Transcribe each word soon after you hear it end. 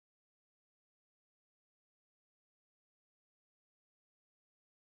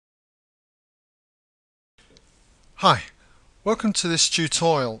Hi, welcome to this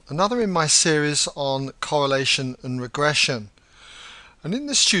tutorial, another in my series on correlation and regression. And in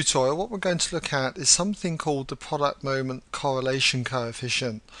this tutorial what we're going to look at is something called the product moment correlation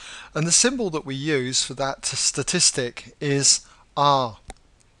coefficient. And the symbol that we use for that statistic is R.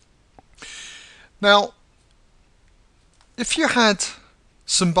 Now, if you had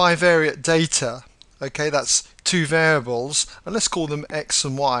some bivariate data, okay, that's two variables, and let's call them x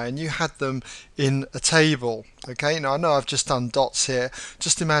and y, and you had them in a table. Okay, now I know I've just done dots here.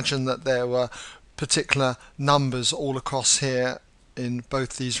 Just imagine that there were particular numbers all across here in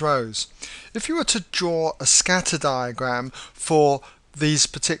both these rows. If you were to draw a scatter diagram for these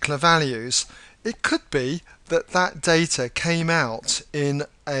particular values, it could be that that data came out in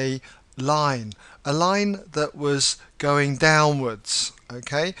a line that was going downwards.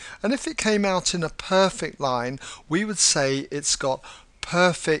 Okay, and if it came out in a perfect line, we would say it's got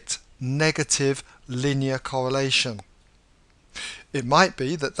perfect negative linear correlation. It might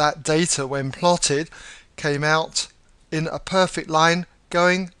be that that data, when plotted, came out in a perfect line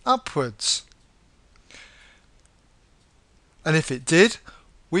going upwards. And if it did,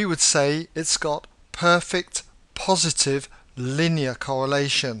 we would say it's got perfect positive linear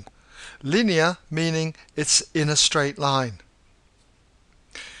correlation. Linear meaning it's in a straight line.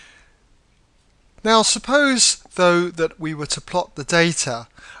 Now suppose though that we were to plot the data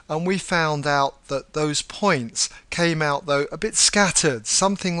and we found out that those points came out though a bit scattered,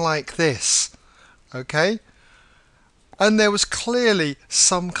 something like this, okay? And there was clearly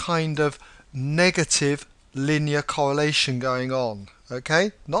some kind of negative linear correlation going on,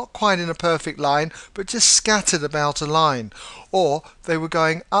 okay? Not quite in a perfect line, but just scattered about a line. Or they were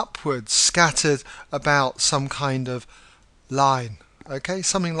going upwards, scattered about some kind of line, okay?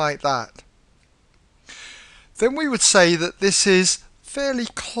 Something like that. Then we would say that this is fairly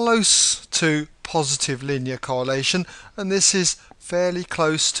close to positive linear correlation, and this is fairly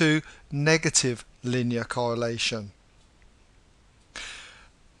close to negative linear correlation.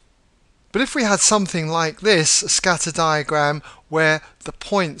 But if we had something like this, a scatter diagram where the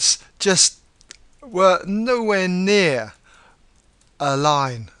points just were nowhere near a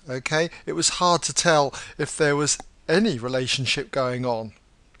line, okay, it was hard to tell if there was any relationship going on.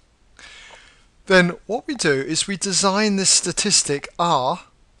 Then what we do is we design this statistic R,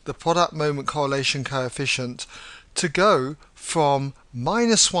 the product moment correlation coefficient, to go from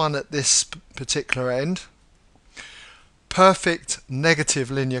 -1 at this particular end, perfect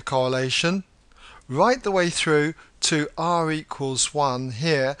negative linear correlation, right the way through to R equals 1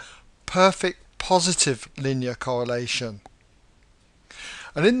 here, perfect positive linear correlation.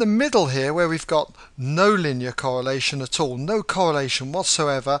 And in the middle here, where we've got no linear correlation at all, no correlation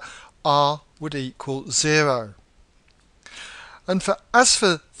whatsoever, R would equal 0. And as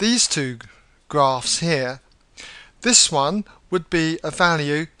for these two graphs here, this one would be a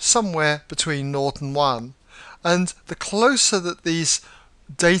value somewhere between 0 and 1. And the closer that these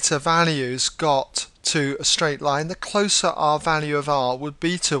data values got to a straight line, the closer our value of R would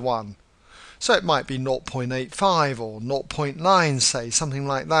be to 1. So it might be 0.85 or 0.9, say, something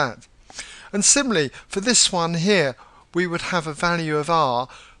like that. And similarly, for this one here, we would have a value of R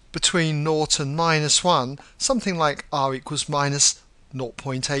between 0 and -1, something like R equals minus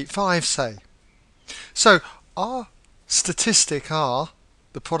 0.85, say. So our statistic R,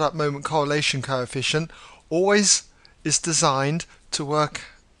 the product moment correlation coefficient, always is designed to work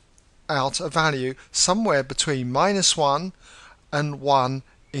out a value somewhere between -1 and 1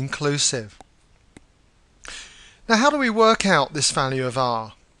 inclusive. Now how do we work out this value of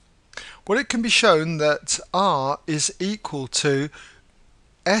R? Well, it can be shown that R is equal to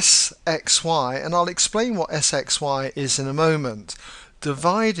Sxy, and I'll explain what Sxy is in a moment,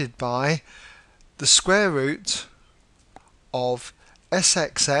 divided by the square root of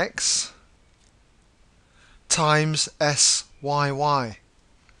Sxx times Syy.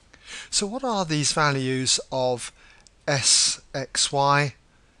 So what are these values of Sxy,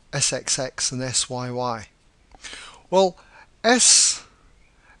 Sxx and Syy? Well, Sxy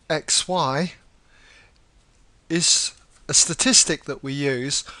is a statistic that we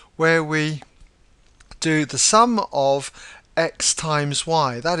use where we do the sum of x times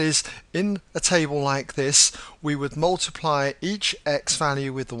y. That is, in a table like this, we would multiply each x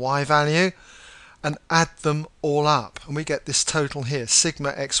value with the y value and add them all up, and we get this total here,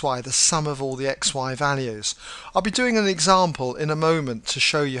 sigma xy, the sum of all the xy values. I'll be doing an example in a moment to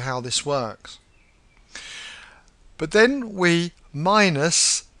show you how this works. But then we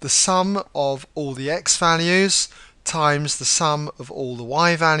minus the sum of all the x values times the sum of all the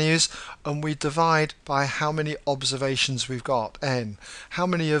y values, and we divide by how many observations we've got, n. How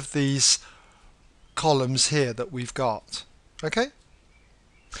many of these columns here that we've got. Okay?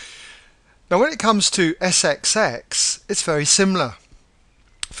 Now when it comes to SXX, it's very similar.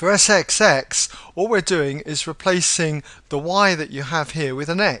 For SXX, all we're doing is replacing the y that you have here with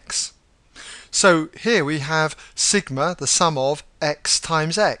an x. So here we have sigma, the sum of x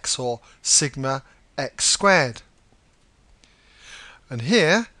times x, or sigma x squared. And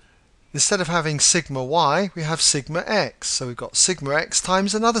here, instead of having sigma y, we have sigma x. So we've got sigma x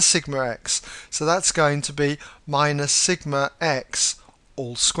times another sigma x. So that's going to be minus sigma x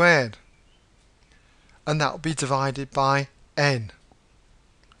all squared. And that will be divided by n.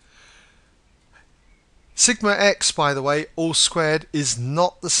 Sigma x, by the way, all squared, is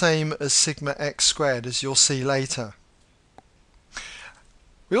not the same as sigma x squared, as you'll see later.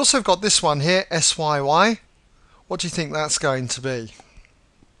 We also have got this one here, SYY. What do you think that's going to be?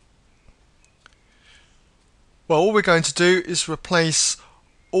 Well, all we're going to do is replace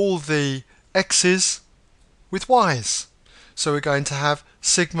all the x's with y's. So we're going to have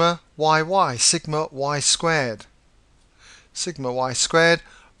sigma yy, sigma y squared. Sigma y squared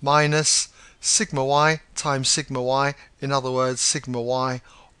minus sigma y times sigma y, in other words sigma y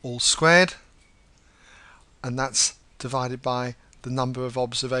all squared, and that's divided by the number of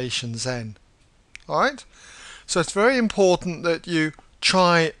observations n. Alright, so it's very important that you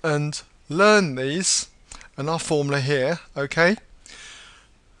try and learn these and our formula here. Okay,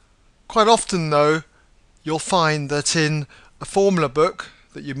 quite often though you'll find that in a formula book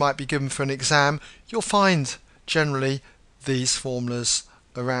that you might be given for an exam, you'll find generally these formulas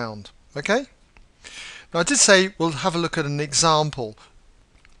around. Okay, now I did say we'll have a look at an example.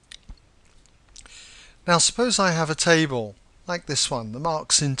 Now suppose I have a table like this one, the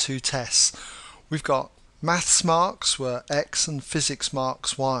marks in two tests. We've got maths marks were x and physics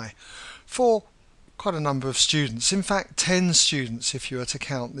marks y for quite a number of students, in fact 10 students if you were to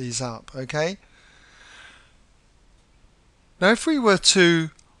count these up. Okay, now if we were to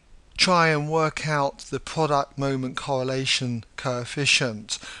try and work out the product moment correlation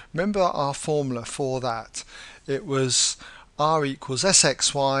coefficient, remember our formula for that, it was r equals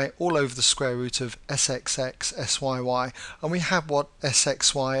sxy all over the square root of sxx syy, and we had what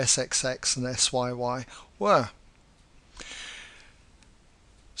sxy, sxx and syy were.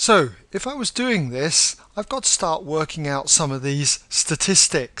 So if I was doing this, I've got to start working out some of these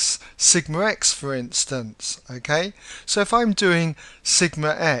statistics, sigma x for instance. Okay, so if I'm doing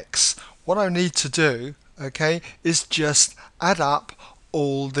sigma x, what I need to do, okay, is just add up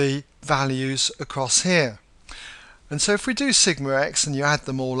all the values across here. And so if we do sigma x and you add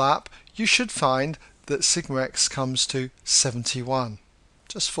them all up, you should find that sigma x comes to 71.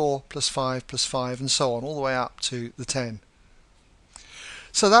 Just 4 plus 5 plus 5 and so on, all the way up to the 10.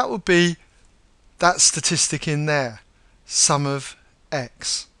 So that would be that statistic in there, sum of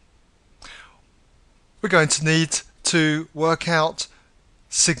x. We're going to need to work out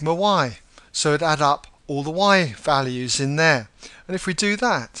sigma y, so it'd add up all the y values in there. And if we do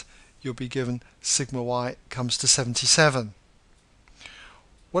that, you'll be given sigma y comes to 77.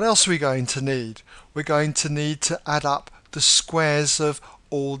 What else are we going to need? We're going to need to add up the squares of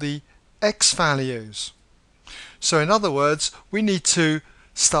all the x values. So in other words, we need to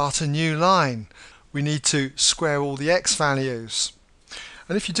start a new line. We need to square all the x values.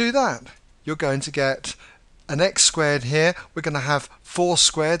 And if you do that, you're going to get an x squared here. We're going to have 4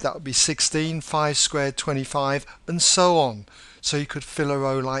 squared, that would be 16, 5 squared, 25, and so on. So you could fill a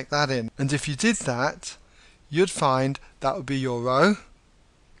row like that in. And if you did that, you'd find that would be your row.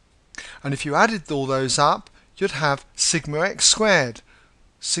 And if you added all those up, you'd have sigma x squared.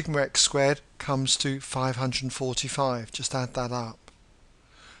 Sigma x squared comes to 545. Just add that up.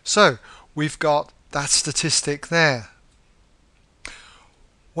 So we've got that statistic there.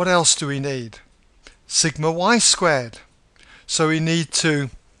 What else do we need? Sigma y squared. So we need to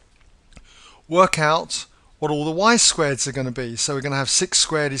work out what all the y squareds are going to be. So we're going to have 6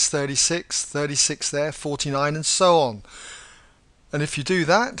 squared is 36, 36 there, 49 and so on. And if you do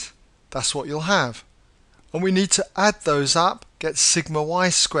that, that's what you'll have. And we need to add those up, get sigma y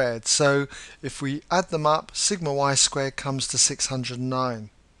squared. So if we add them up, sigma y squared comes to 609.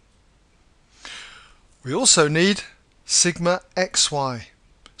 We also need sigma xy.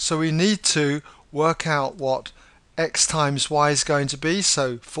 So we need to work out what x times y is going to be.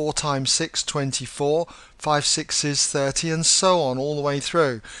 So 4 times 6, 24, 5 6s, 30 and so on all the way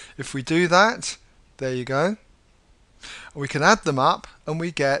through. If we do that, there you go. We can add them up and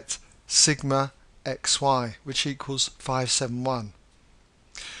we get sigma xy, which equals 571.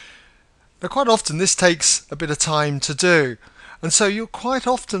 Now quite often this takes a bit of time to do, And so you'll quite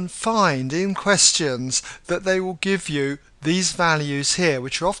often find in questions that they will give you these values here,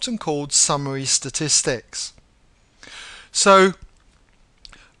 which are often called summary statistics. So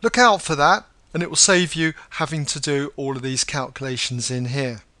look out for that, and it will save you having to do all of these calculations in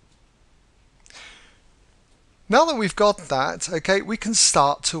here. Now that we've got that, okay, we can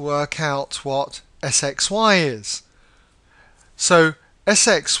start to work out what SXY is. So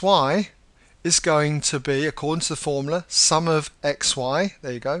SXY is going to be, according to the formula, sum of XY,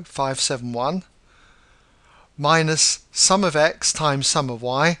 there you go, 571, minus sum of X times sum of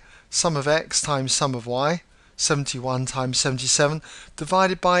Y, sum of X times sum of Y, 71 times 77,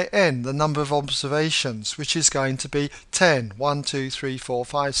 divided by n, the number of observations, which is going to be 10. 1, 2, 3, 4,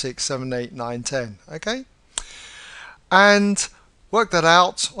 5, 6, 7, 8, 9, 10. Okay? And work that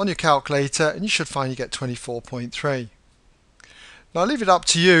out on your calculator, and you should find you get 24.3. Now I'll leave it up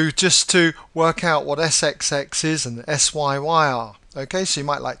to you just to work out what SXX is and SYY are. Okay, so you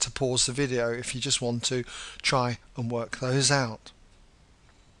might like to pause the video if you just want to try and work those out.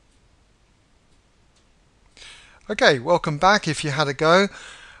 Okay, welcome back if you had a go.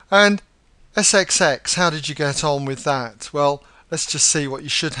 And SXX, how did you get on with that? Well, let's just see what you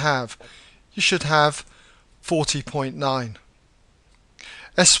should have. You should have 40.9.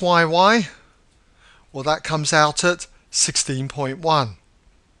 SYY, well, that comes out at 16.1.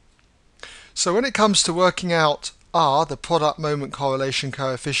 So when it comes to working out R, the product moment correlation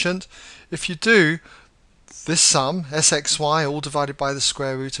coefficient, if you do this sum, SXY, all divided by the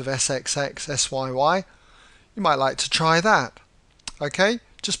square root of SXX, SYY, you might like to try that. Okay,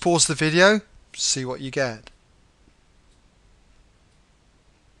 just pause the video, see what you get.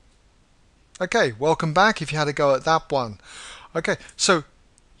 Okay, welcome back if you had a go at that one. Okay, so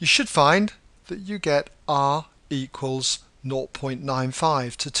you should find that you get R equals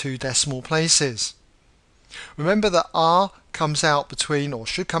 0.95 to 2 decimal places. Remember that R comes out between, or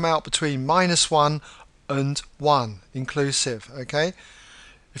should come out between, -1 and 1 inclusive. Okay,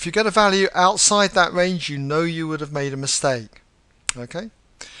 if you get a value outside that range, you know you would have made a mistake. Okay,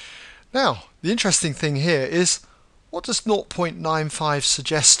 now the interesting thing here is, what does 0.95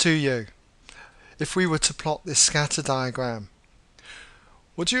 suggest to you if we were to plot this scatter diagram?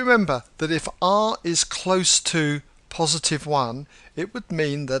 Well, do you remember that if R is close to +1, it would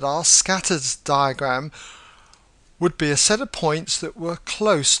mean that our scattered diagram would be a set of points that were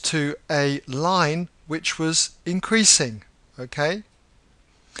close to a line which was increasing. Okay?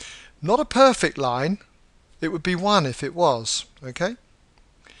 Not a perfect line, it would be 1 if it was. Okay?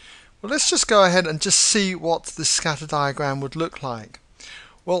 Well, let's just go ahead and just see what the scatter diagram would look like.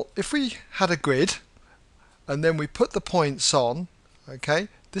 Well, if we had a grid and then we put the points on, okay,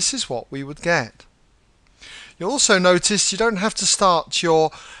 this is what we would get. You'll also notice you don't have to start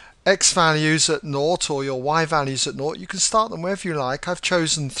your X values at 0 or your Y values at 0. You can start them wherever you like. I've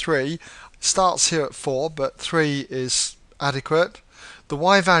chosen 3. It starts here at 4, but 3 is adequate. The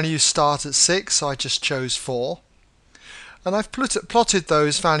Y values start at 6, so I just chose 4. And I've plotted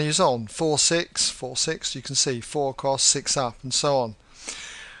those values on. 4, 6, 4, 6. You can see 4 across, 6 up, and so on.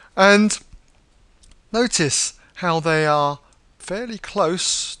 And notice how they are fairly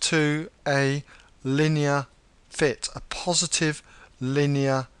close to a linear fit, a positive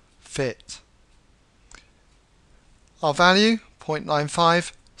linear fit. Our value,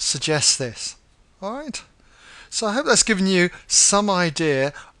 0.95, suggests this. Alright, so I hope that's given you some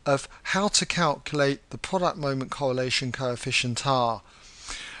idea of how to calculate the product moment correlation coefficient R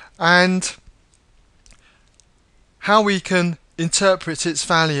and how we can interpret its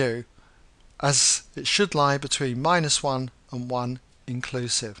value as it should lie between -1 and 1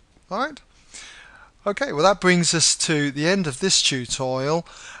 inclusive. Alright? Okay, well that brings us to the end of this tutorial,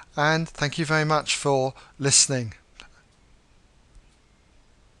 and thank you very much for listening.